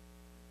prayer.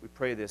 We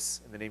pray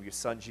this in the name of your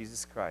Son,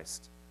 Jesus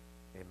Christ.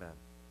 Amen.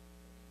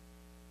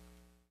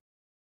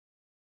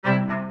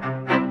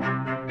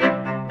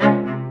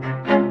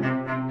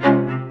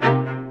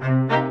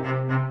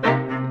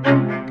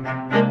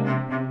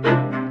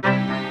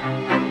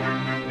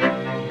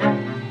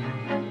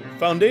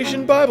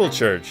 Foundation Bible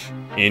Church,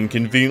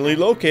 inconveniently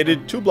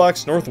located 2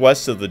 blocks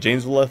northwest of the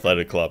Janesville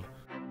Athletic Club.